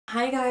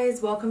Hi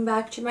guys, welcome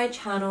back to my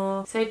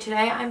channel. So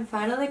today I'm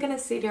finally going to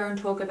sit here and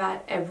talk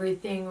about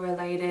everything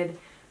related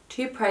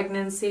to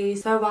pregnancy.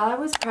 So while I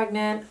was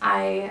pregnant,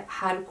 I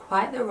had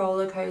quite the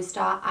roller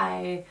coaster.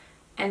 I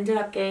ended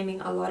up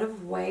gaining a lot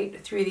of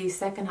weight through the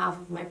second half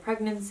of my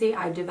pregnancy.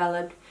 I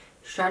developed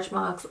stretch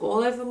marks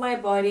all over my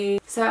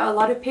body. So a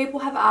lot of people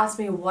have asked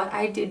me what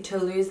I did to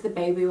lose the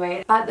baby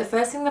weight, but the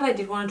first thing that I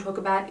did want to talk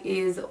about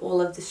is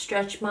all of the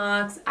stretch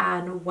marks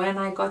and when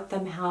I got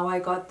them, how I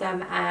got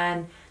them,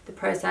 and the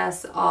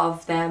process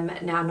of them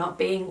now not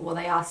being, well,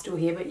 they are still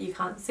here but you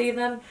can't see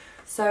them.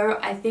 So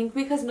I think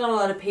because not a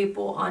lot of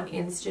people on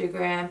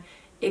Instagram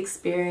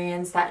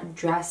experience that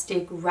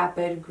drastic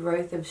rapid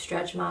growth of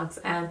stretch marks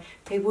and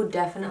people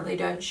definitely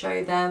don't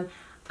show them,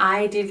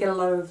 I did get a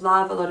lot of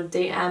love, a lot of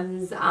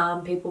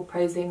DMs, people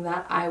praising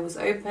that I was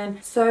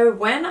open. So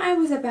when I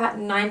was about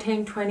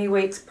 19-20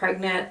 weeks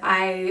pregnant,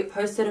 I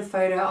posted a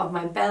photo of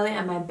my belly,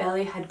 and my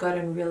belly had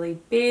gotten really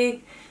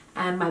big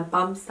and my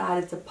bum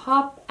started to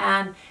pop,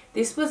 and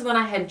this was when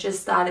I had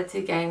just started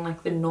to gain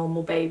like the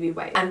normal baby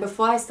weight. And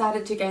before I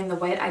started to gain the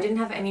weight, I didn't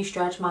have any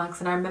stretch marks,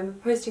 and I remember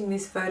posting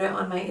this photo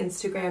on my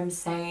Instagram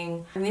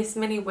saying, in this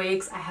many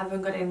weeks I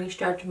haven't got any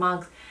stretch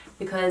marks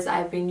because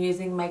I've been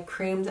using my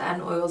creams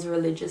and oils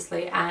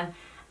religiously. And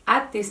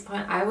at this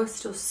point I was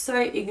still so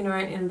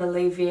ignorant in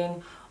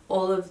believing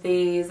all of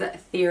these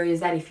theories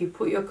that if you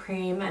put your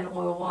cream and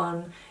oil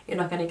on you're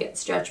not going to get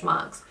stretch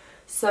marks.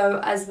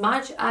 So as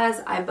much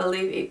as I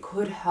believe it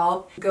could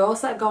help,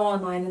 girls that go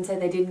online and say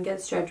they didn't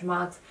get stretch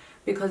marks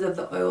because of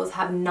the oils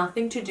have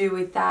nothing to do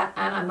with that.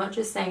 And I'm not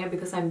just saying it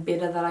because I'm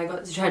bitter that I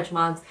got stretch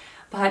marks,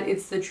 but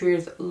it's the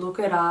truth. Look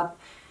it up.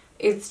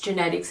 It's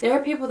genetics. There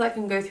are people that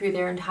can go through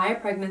their entire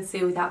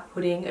pregnancy without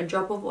putting a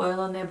drop of oil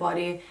on their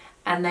body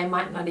and they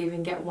might not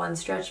even get one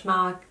stretch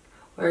mark.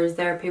 Whereas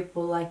there are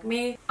people like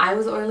me. I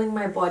was oiling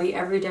my body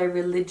every day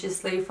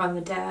religiously from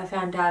the day I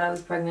found out I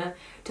was pregnant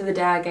to the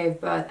day I gave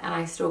birth, and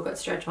I still got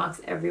stretch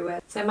marks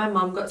everywhere. So my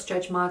mum got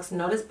stretch marks,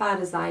 not as bad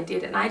as I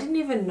did, and I didn't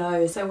even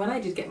know. So when I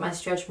did get my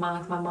stretch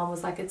marks, my mum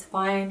was like, it's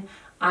fine,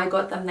 I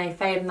got them, they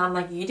fade. And I'm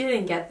like, you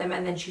didn't get them.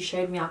 And then she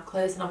showed me up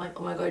close and I'm like,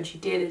 oh my god, she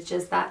did. It's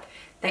just that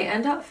they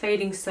end up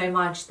fading so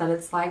much that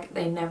it's like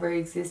they never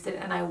existed,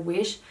 and I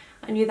wish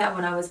I knew that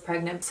when I was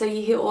pregnant. So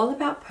you hear all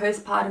about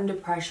postpartum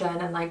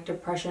depression and like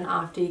depression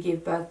after you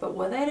give birth, but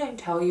what they don't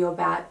tell you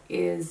about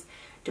is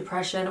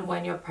depression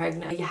when you're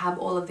pregnant. You have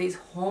all of these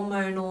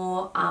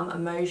hormonal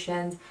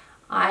emotions.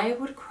 I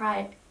would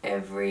cry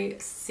every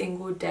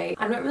single day.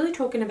 I'm not really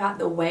talking about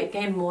the weight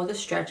gain, more the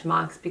stretch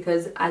marks,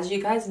 because as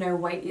you guys know,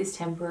 weight is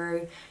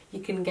temporary.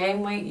 You can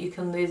gain weight, you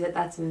can lose it.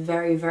 That's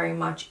very, very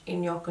much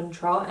in your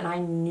control. And I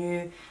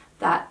knew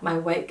that my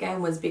weight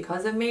gain was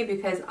because of me,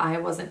 because I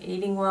wasn't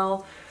eating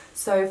well.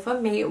 So for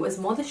me, it was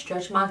more the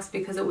stretch marks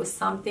because it was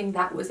something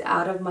that was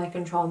out of my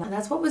control, and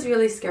that's what was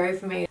really scary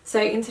for me.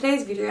 So in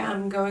today's video,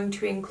 I'm going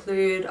to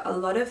include a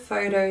lot of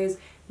photos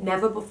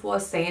never before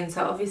seen.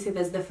 So obviously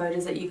there's the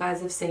photos that you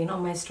guys have seen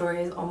on my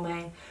stories, on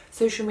my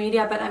social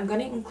media, but I'm going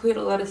to include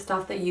a lot of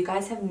stuff that you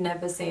guys have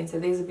never seen. So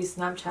these will be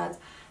Snapchats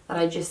that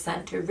I just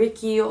sent to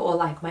Ricky or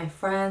like my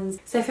friends.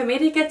 So for me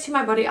to get to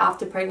my body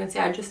after pregnancy,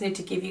 I just need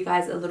to give you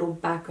guys a little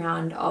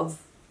background of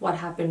what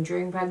happened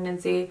during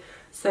pregnancy.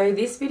 So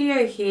this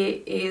video here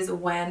is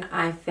when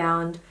I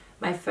found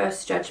my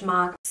first stretch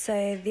mark.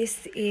 So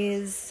this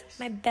is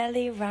my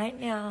belly right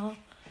now.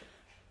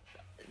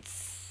 It's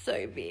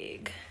so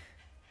big.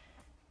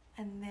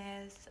 And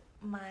there's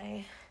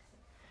my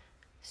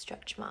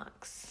stretch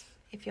marks,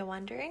 if you're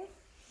wondering.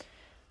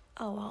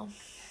 Oh well.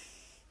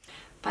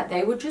 But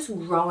they were just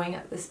growing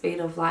at the speed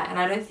of light, and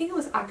I don't think it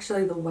was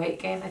actually the weight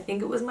gain. I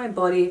think it was my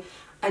body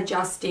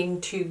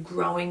adjusting to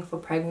growing for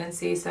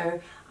pregnancy.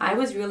 So I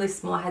was really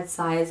small. I had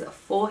size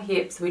 4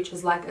 hips, which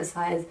is like a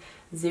size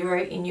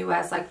 0 in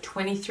US, like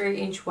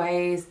 23-inch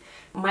waist.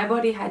 My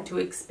body had to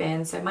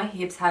expand, so my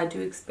hips had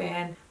to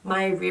expand.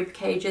 My rib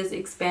cages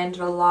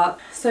expanded a lot.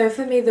 So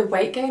for me, the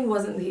weight gain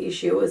wasn't the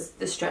issue, it was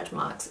the stretch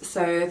marks.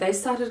 So they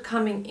started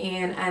coming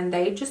in and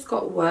they just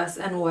got worse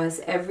and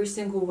worse every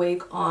single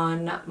week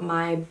on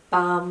my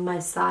bum, my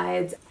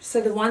sides.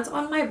 So the ones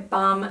on my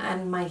bum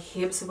and my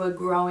hips were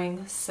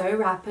growing so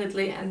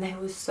rapidly and they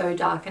were so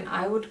dark, and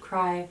I would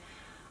cry.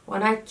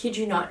 When I kid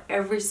you not,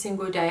 every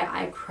single day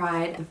I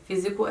cried. The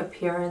physical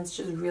appearance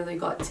just really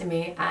got to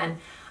me, and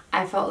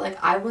I felt like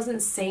I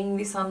wasn't seeing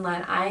this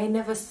online. I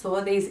never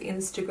saw these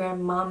Instagram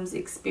mums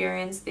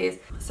experience this.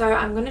 So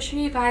I'm going to show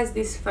you guys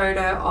this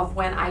photo of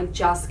when I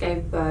just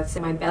gave birth. So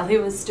my belly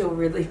was still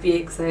really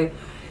big, so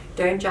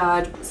don't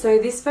judge. So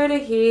this photo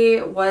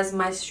here was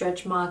my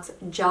stretch marks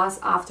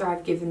just after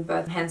I've given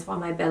birth, hence why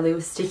my belly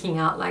was sticking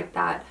out like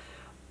that.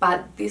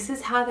 But this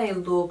is how they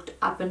looked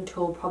up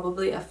until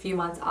probably a few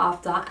months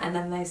after, and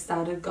then they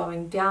started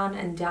going down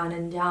and down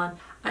and down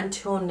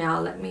until now.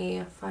 Let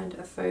me find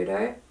a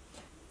photo.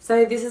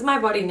 So this is my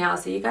body now,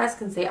 so you guys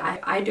can see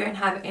I don't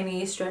have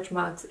any stretch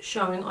marks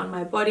showing on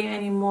my body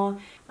anymore.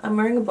 I'm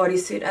wearing a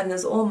bodysuit and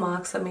there's all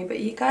marks on me, but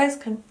you guys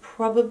can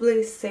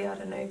probably see, I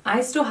don't know.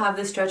 I still have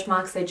the stretch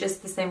marks, they're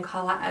just the same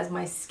color as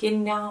my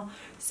skin now.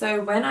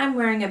 So when I'm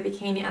wearing a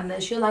bikini,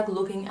 unless you're like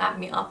looking at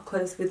me up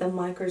close with a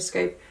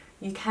microscope,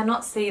 you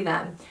cannot see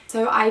them.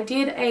 So I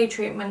did a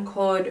treatment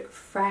called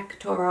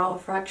Fractura or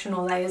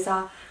fractional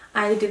laser.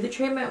 I did the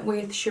treatment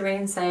with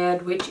Sheryne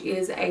Sayad, which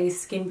is a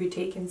skin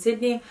boutique in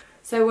Sydney.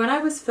 So when I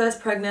was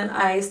first pregnant,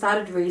 I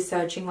started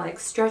researching like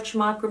stretch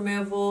mark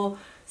removal.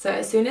 So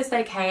as soon as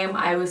they came,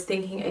 I was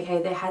thinking,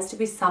 okay, there has to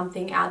be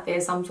something out there,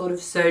 some sort of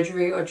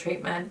surgery or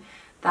treatment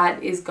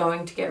that is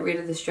going to get rid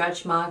of the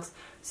stretch marks.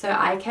 So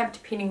I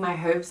kept pinning my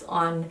hopes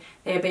on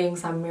there being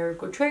some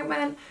miracle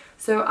treatment.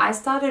 So I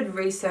started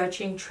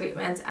researching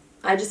treatments.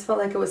 I just felt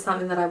like it was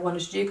something that I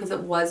wanted to do because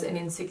it was an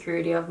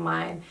insecurity of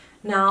mine.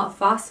 Now,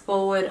 fast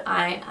forward,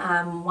 I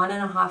am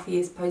 1.5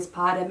 years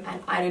postpartum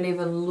and I don't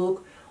even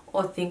look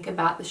or think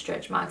about the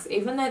stretch marks,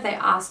 even though they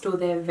are still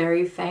there,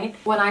 very faint.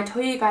 When I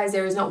tell you guys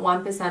there is not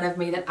 1% of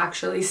me that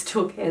actually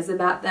still cares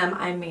about them,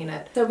 I mean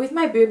it. So with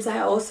my boobs, I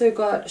also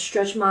got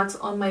stretch marks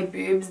on my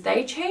boobs.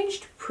 They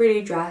changed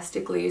pretty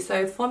drastically.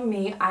 So for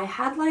me, I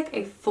had like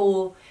a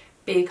full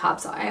B cup.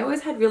 So I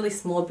always had really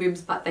small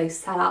boobs, but they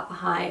sat up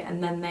high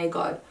and then they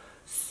got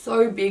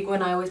so big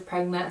when I was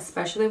pregnant,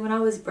 especially when I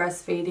was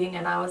breastfeeding,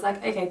 and I was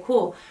like, okay,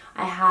 cool,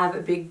 I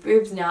have big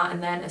boobs now.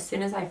 And then as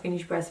soon as I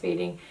finished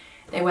breastfeeding,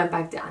 they went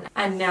back down,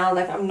 and now,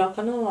 like, I'm not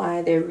gonna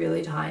lie, they're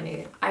really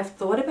tiny. I've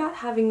thought about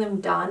having them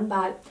done,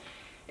 but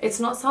it's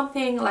not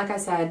something, like I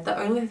said, the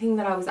only thing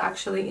that I was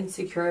actually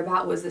insecure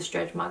about was the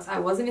stretch marks. I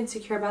wasn't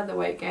insecure about the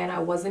weight gain. I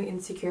wasn't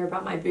insecure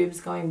about my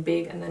boobs going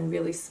big and then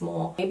really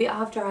small. Maybe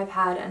after I've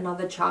had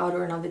another child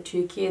or another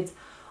 2 kids,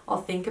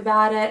 I'll think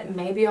about it,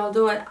 maybe I'll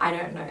do it, I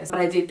don't know. But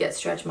I did get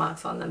stretch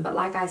marks on them, but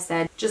like I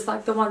said, just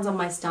like the ones on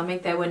my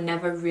stomach, they were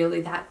never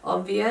really that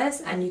obvious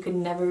and you could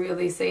never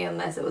really see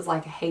unless it was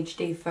like a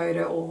HD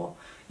photo or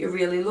you're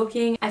really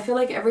looking. I feel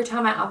like every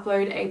time I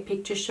upload a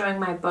picture showing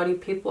my body,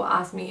 people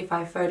ask me if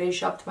I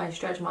photoshopped my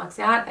stretch marks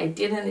out. I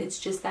didn't, it's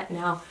just that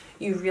now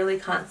you really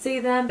can't see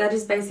them. That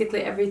is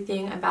basically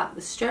everything about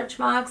the stretch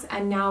marks,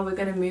 and now we're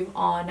going to move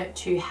on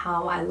to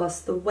how I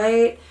lost the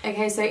weight.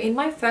 Okay, so in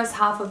my first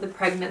half of the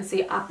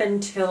pregnancy, up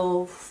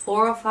until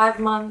 4 or 5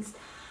 months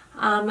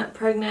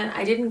pregnant,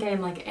 I didn't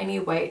gain like any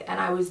weight, and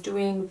I was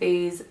doing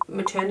these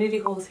maternity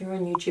hauls here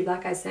on YouTube.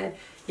 Like I said,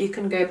 you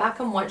can go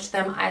back and watch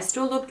them. I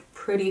still looked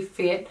pretty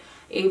fit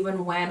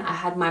even when I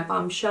had my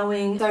bum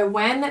showing. So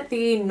when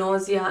the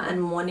nausea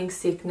and morning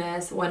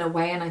sickness went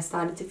away and I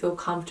started to feel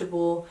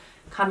comfortable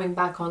coming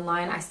back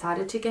online, I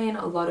started to gain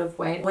a lot of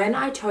weight. When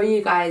I tell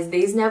you guys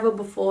these never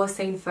before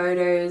seen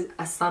photos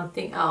are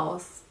something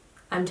else,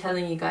 I'm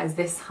telling you guys,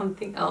 there's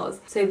something else.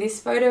 So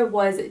this photo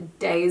was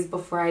days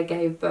before I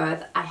gave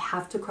birth. I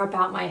have to crop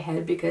out my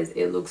head because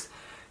it looks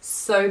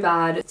so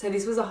bad. So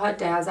this was a hot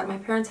day. I was at my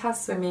parents'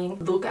 house swimming.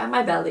 Look at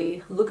my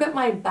belly, look at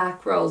my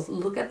back rolls,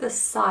 look at the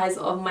size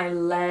of my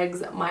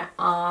legs, my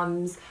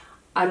arms.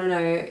 I don't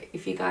know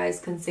if you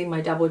guys can see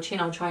my double chin.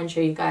 I'll try and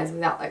show you guys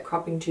without like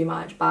cropping too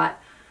much, but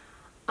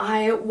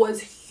I was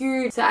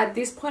huge. So at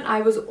this point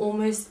I was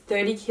almost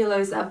 30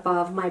 kilos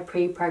above my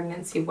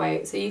pre-pregnancy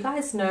weight. So you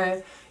guys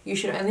know you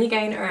should only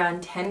gain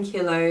around 10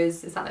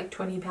 kilos, is that like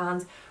 20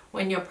 pounds,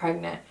 when you're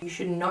pregnant. You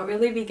should not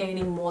really be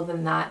gaining more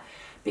than that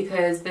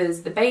because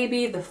there's the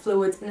baby, the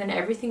fluids, and then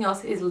everything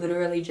else is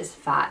literally just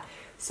fat.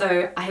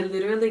 So I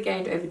literally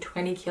gained over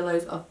 20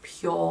 kilos of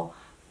pure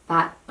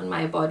fat on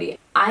my body.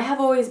 I have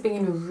always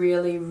been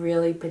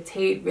really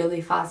petite,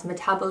 really fast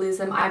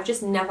metabolism. I've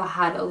just never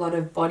had a lot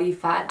of body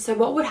fat. So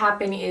what would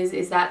happen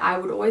is that I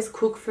would always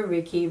cook for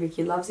Ricky.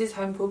 Ricky loves his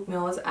home cooked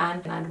meals,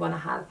 and I'd want to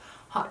have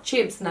hot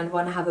chips, and I'd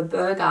want to have a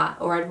burger,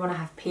 or I'd want to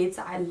have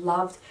pizza. I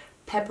loved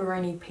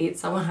pepperoni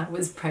pizza when I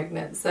was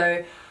pregnant.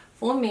 So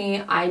for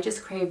me, I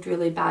just craved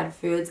really bad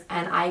foods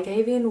and I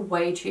gave in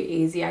way too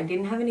easy. I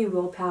didn't have any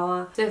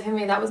willpower. So for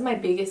me, that was my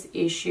biggest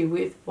issue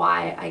with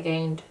why I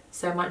gained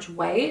so much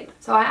weight.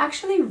 So I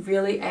actually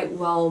really ate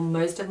well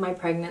most of my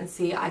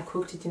pregnancy. I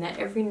cooked dinner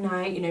every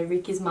night. You know,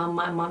 Ricky's mum,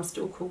 my mum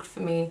still cooked for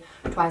me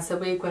twice a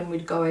week when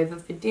we'd go over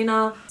for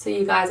dinner. So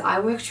you guys,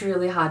 I worked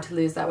really hard to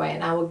lose that weight,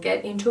 and I will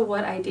get into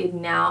what I did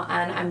now,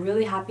 and I'm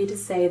really happy to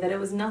say that it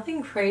was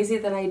nothing crazy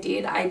that I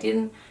did. I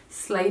didn't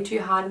slay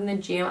too hard in the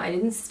gym. I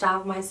didn't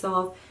starve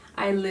myself.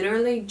 I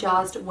literally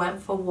just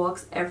went for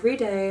walks every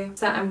day.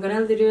 So I'm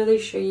gonna literally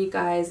show you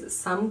guys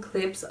some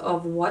clips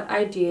of what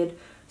I did.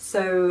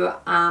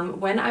 So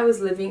when I was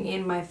living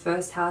in my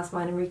first house,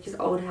 mine and Ricky's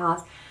old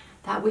house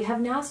that we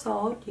have now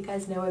sold, you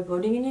guys know we're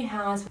building a new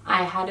house,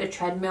 I had a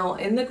treadmill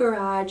in the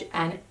garage,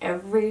 and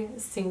every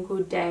single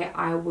day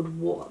I would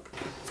walk.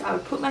 So I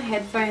would put my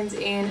headphones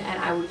in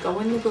and I would go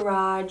in the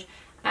garage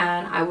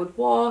and I would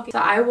walk. So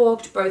I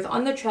walked both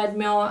on the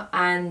treadmill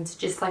and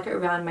just like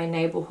around my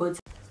neighborhood.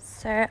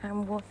 So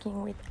I'm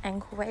walking with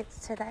ankle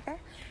weights today.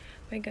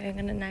 We're going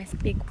on a nice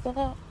big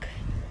walk.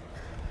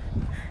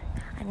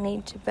 I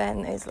need to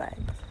burn those legs.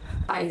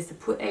 I used to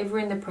put Ava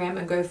in the pram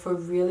and go for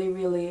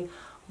really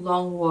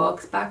long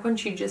walks back when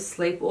she'd just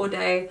sleep all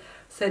day.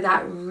 So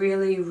that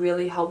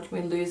really helped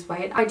me lose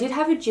weight. I did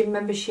have a gym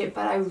membership,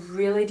 but I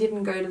really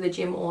didn't go to the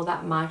gym all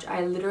that much.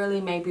 I literally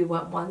maybe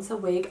went once a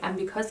week, and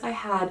because I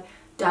had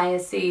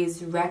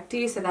diastasis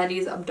recti, so that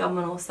is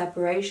abdominal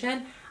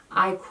separation,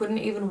 I couldn't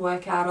even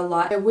work out a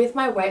lot. So with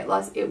my weight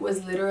loss, it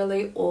was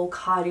literally all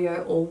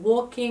cardio or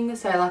walking.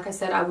 So like I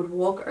said, I would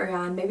walk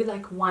around, maybe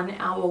like 1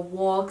 hour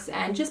walks,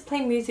 and just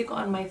play music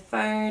on my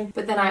phone.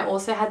 But then I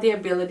also had the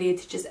ability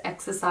to just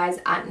exercise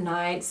at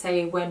night.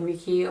 Say when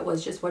Ricky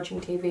was just watching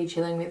TV,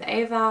 chilling with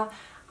Ava,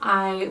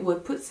 I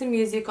would put some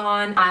music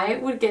on. I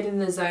would get in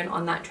the zone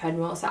on that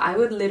treadmill. So I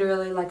would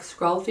literally like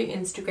scroll through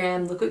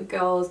Instagram, look at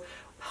girls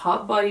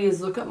hot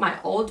bodies, look at my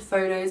old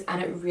photos,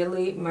 and it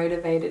really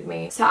motivated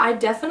me. So I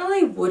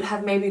definitely would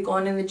have maybe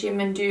gone in the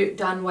gym and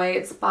done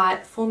weights,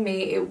 but for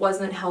me it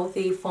wasn't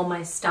healthy for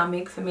my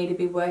stomach for me to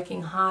be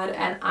working hard,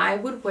 and I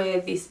would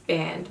wear this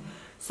band.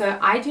 So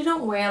I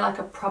didn't wear like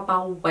a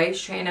proper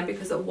waist trainer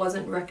because it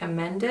wasn't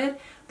recommended,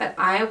 but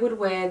I would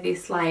wear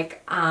this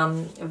like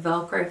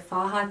Velcro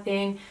faja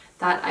thing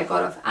that I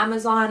got off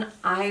Amazon.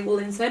 I will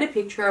insert a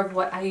picture of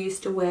what I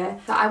used to wear.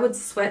 So I would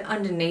sweat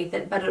underneath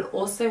it, but it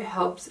also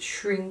helps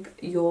shrink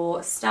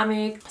your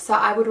stomach. So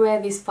I would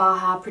wear this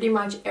faja pretty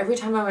much every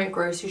time I went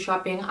grocery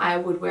shopping. I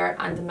would wear it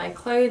under my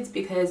clothes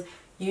because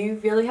you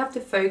really have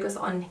to focus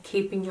on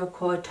keeping your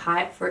core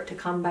tight for it to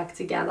come back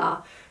together.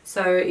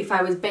 So if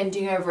I was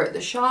bending over at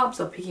the shops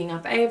or picking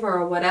up Ava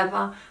or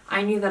whatever,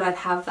 I knew that I'd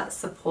have that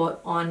support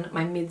on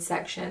my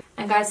midsection.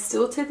 And guys,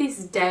 still to this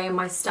day,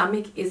 my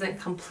stomach isn't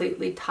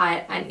completely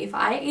tight, and if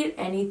I eat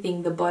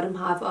anything, the bottom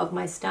half of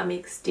my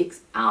stomach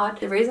sticks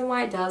out. The reason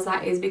why it does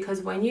that is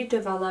because when you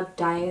develop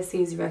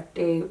diastasis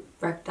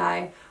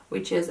recti,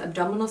 which is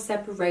abdominal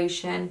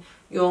separation,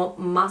 your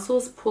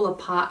muscles pull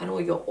apart and all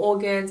your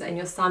organs and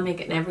your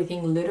stomach and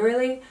everything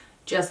literally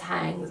just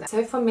hangs.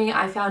 So for me,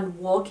 I found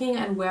walking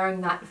and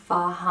wearing that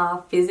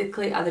faja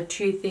physically are the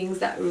two things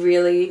that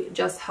really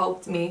just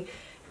helped me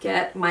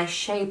get my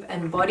shape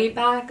and body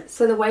back.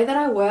 So the way that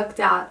I worked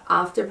out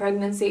after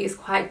pregnancy is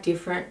quite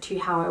different to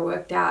how I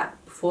worked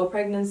out before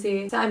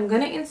pregnancy. So I'm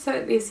gonna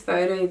insert this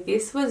photo.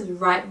 This was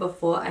right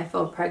before I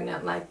fell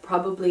pregnant, like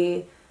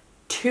probably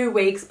 2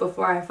 weeks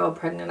before I fell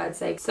pregnant, I'd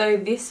say. So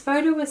this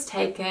photo was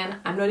taken,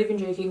 I'm not even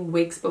joking,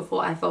 weeks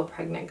before I fell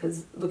pregnant,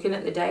 because looking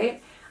at the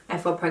date, I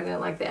fell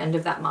pregnant like the end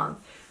of that month.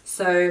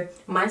 So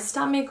my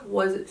stomach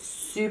was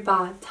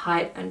super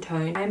tight and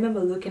toned. I remember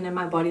looking at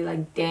my body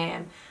like,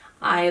 damn,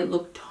 I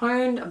look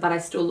toned, but I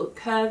still look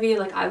curvy.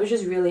 Like, I was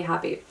just really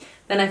happy.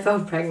 Then I fell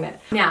pregnant.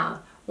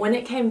 Now, when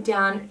it came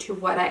down to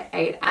what I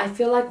ate, I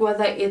feel like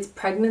whether it's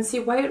pregnancy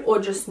weight or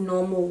just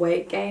normal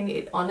weight gain,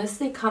 it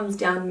honestly comes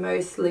down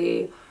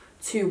mostly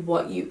to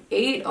what you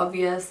eat.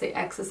 Obviously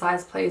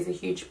exercise plays a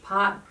huge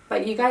part,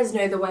 but you guys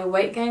know the way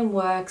weight gain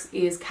works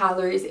is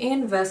calories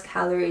in versus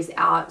calories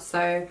out.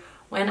 So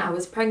when I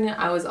was pregnant,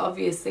 I was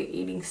obviously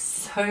eating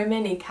so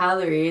many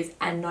calories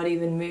and not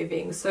even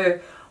moving. So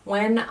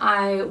when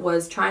I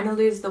was trying to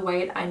lose the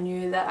weight, I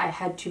knew that I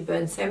had to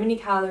burn so many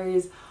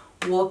calories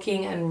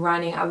walking and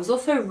running. I was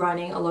also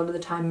running a lot of the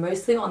time,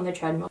 mostly on the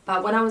treadmill,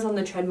 but when I was on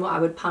the treadmill I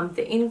would pump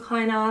the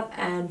incline up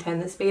and turn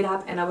the speed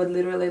up, and I would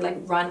literally like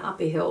run up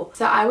a hill.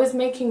 So I was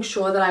making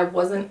sure that I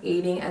wasn't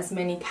eating as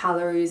many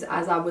calories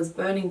as I was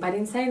burning, but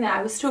in saying that,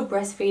 I was still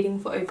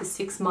breastfeeding for over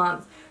 6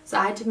 months, so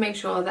I had to make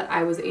sure that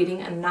I was eating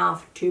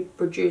enough to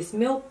produce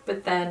milk,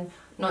 but then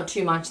not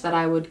too much that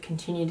I would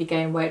continue to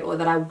gain weight or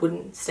that I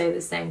wouldn't stay the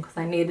same, because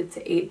I needed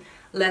to eat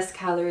less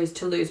calories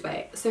to lose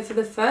weight. So for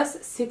the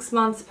first 6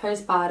 months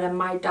postpartum,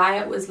 my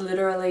diet was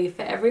literally,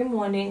 for every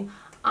morning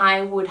I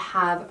would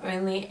have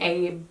only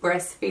a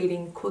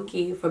breastfeeding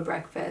cookie for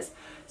breakfast.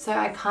 So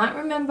I can't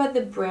remember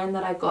the brand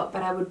that I got,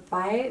 but I would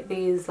buy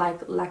these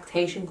like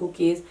lactation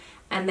cookies,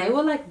 and they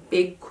were like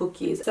big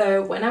cookies.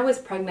 So when I was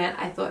pregnant,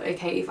 I thought,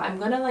 okay, if I'm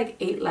gonna like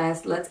eat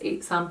less, let's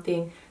eat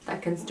something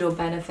that can still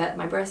benefit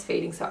my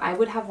breastfeeding. So I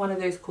would have one of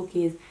those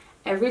cookies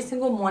every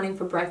single morning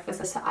for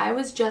breakfast. So I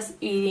was just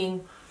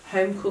eating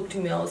home cooked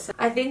meals.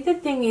 I think the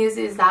thing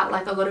is that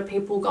like a lot of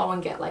people go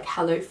and get like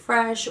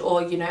HelloFresh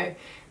or, you know,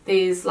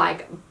 these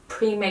like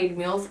pre-made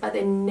meals, but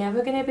they're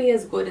never going to be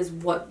as good as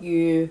what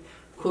you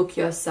cook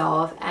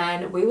yourself.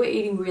 And we were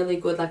eating really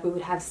good. Like, we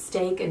would have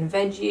steak and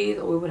veggies,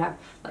 or we would have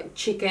like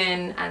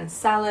chicken and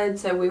salad.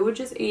 So we were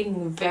just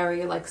eating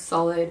very like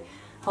solid,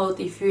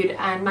 healthy food,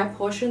 and my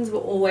portions were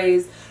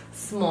always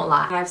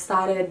smaller. I've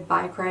started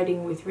bike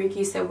riding with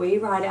Ricky, so we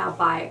ride our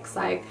bikes.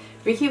 Like,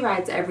 Ricky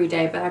rides every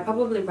day, but I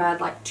probably ride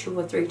like 2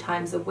 or 3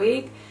 times a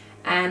week,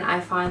 and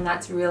I find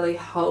that's really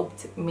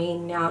helped me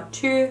now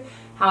too.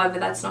 However,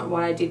 that's not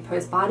what I did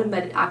postpartum,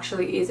 but it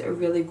actually is a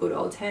really good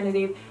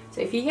alternative.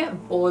 So if you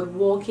get bored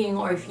walking,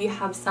 or if you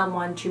have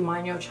someone to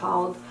mind your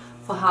child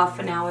for half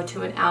an hour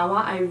to an hour,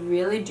 I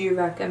really do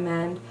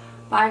recommend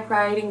bike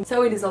riding.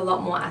 So it is a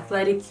lot more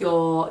athletic,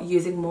 you're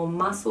using more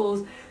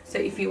muscles, so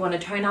if you want to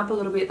tone up a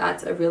little bit,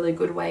 that's a really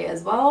good way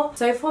as well.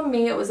 So for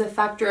me, it was a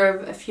factor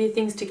of a few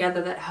things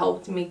together that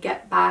helped me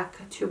get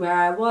back to where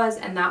I was,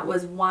 and that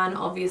was one,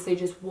 obviously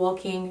just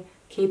walking,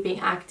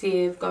 keeping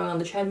active, going on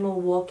the treadmill,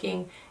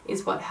 walking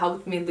is what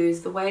helped me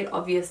lose the weight.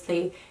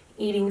 Obviously,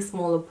 eating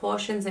smaller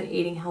portions and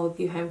eating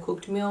healthy home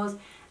cooked meals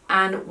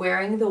and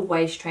wearing the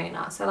waist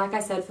trainer. So like I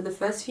said, for the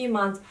first few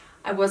months,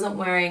 I wasn't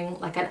wearing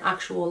like an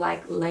actual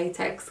like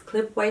latex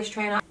clip waist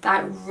trainer.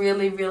 That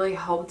really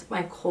helped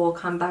my core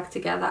come back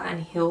together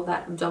and heal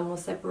that abdominal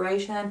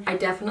separation. I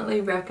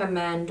definitely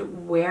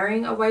recommend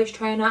wearing a waist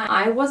trainer.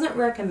 I wasn't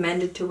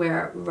recommended to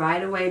wear it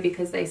right away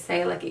because they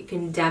say like it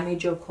can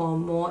damage your core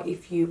more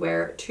if you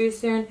wear it too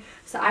soon.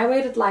 So I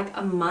waited like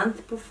a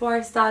month before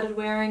I started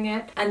wearing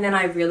it, and then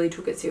I really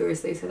took it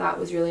seriously, so that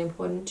was really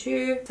important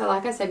too. So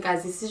like I said,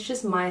 guys, this is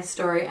just my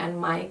story and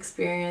my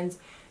experience.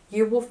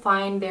 You will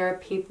find there are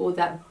people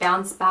that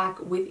bounce back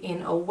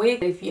within a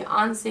week. If you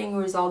aren't seeing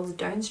results,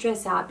 don't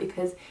stress out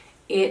because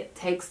it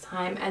takes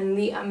time. And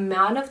the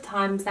amount of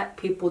times that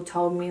people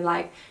told me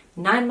like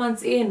 9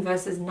 months in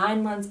versus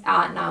 9 months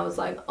out, and I was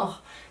like,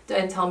 oh,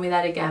 don't tell me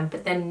that again.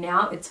 But then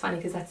now it's funny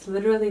because that's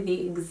literally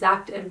the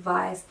exact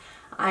advice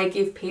I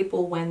give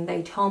people when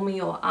they tell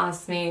me or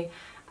ask me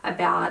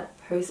about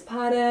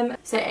postpartum.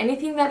 So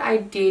anything that I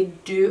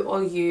did do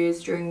or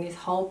use during this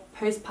whole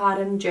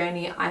postpartum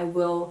journey, I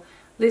will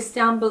list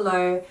down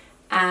below.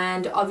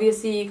 And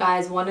obviously you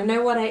guys want to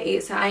know what I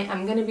eat, so I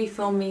am going to be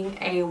filming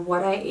a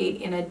what I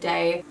eat in a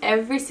day.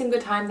 Every single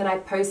time that I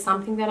post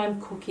something that I'm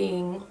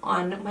cooking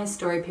on my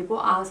story, people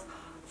ask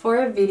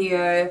for a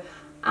video.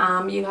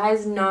 You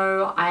guys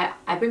know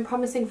I've been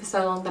promising for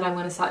so long that I'm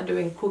going to start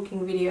doing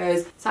cooking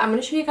videos. So I'm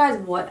going to show you guys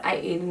what I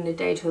eat in a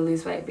day to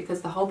lose weight,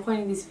 because the whole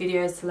point of this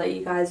video is to let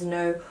you guys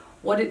know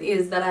what it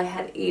is that I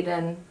had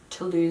eaten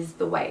to lose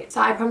the weight. So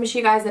I promise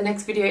you guys the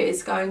next video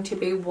is going to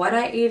be what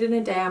I eat in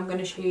a day. I'm going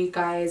to show you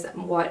guys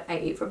what I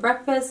eat for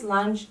breakfast,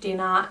 lunch,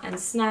 dinner and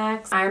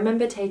snacks. I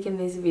remember taking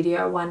this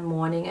video one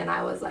morning and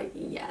I was like,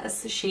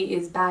 yes, she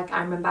is back.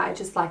 I remember I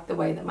just liked the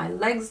way that my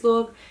legs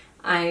look.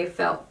 I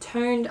felt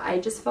toned. I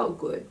just felt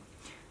good.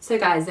 So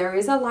guys, there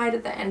is a light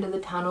at the end of the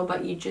tunnel,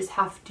 but you just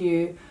have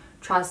to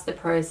trust the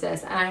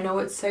process. And I know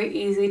it's so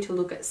easy to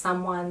look at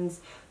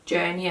someone's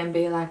journey and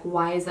be like,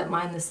 why isn't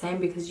mine the same?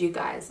 Because you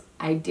guys,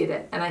 I did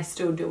it and I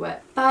still do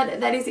it.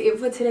 But that is it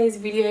for today's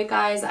video,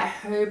 guys. I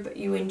hope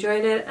you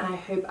enjoyed it and I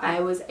hope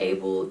I was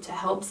able to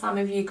help some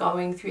of you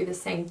going through the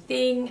same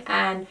thing,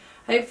 and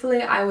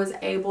hopefully I was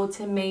able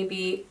to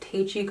maybe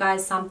teach you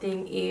guys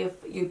something if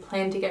you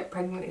plan to get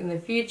pregnant in the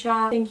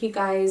future. Thank you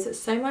guys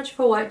so much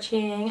for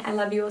watching. I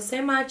love you all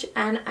so much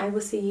and I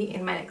will see you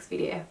in my next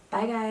video.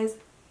 Bye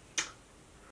guys.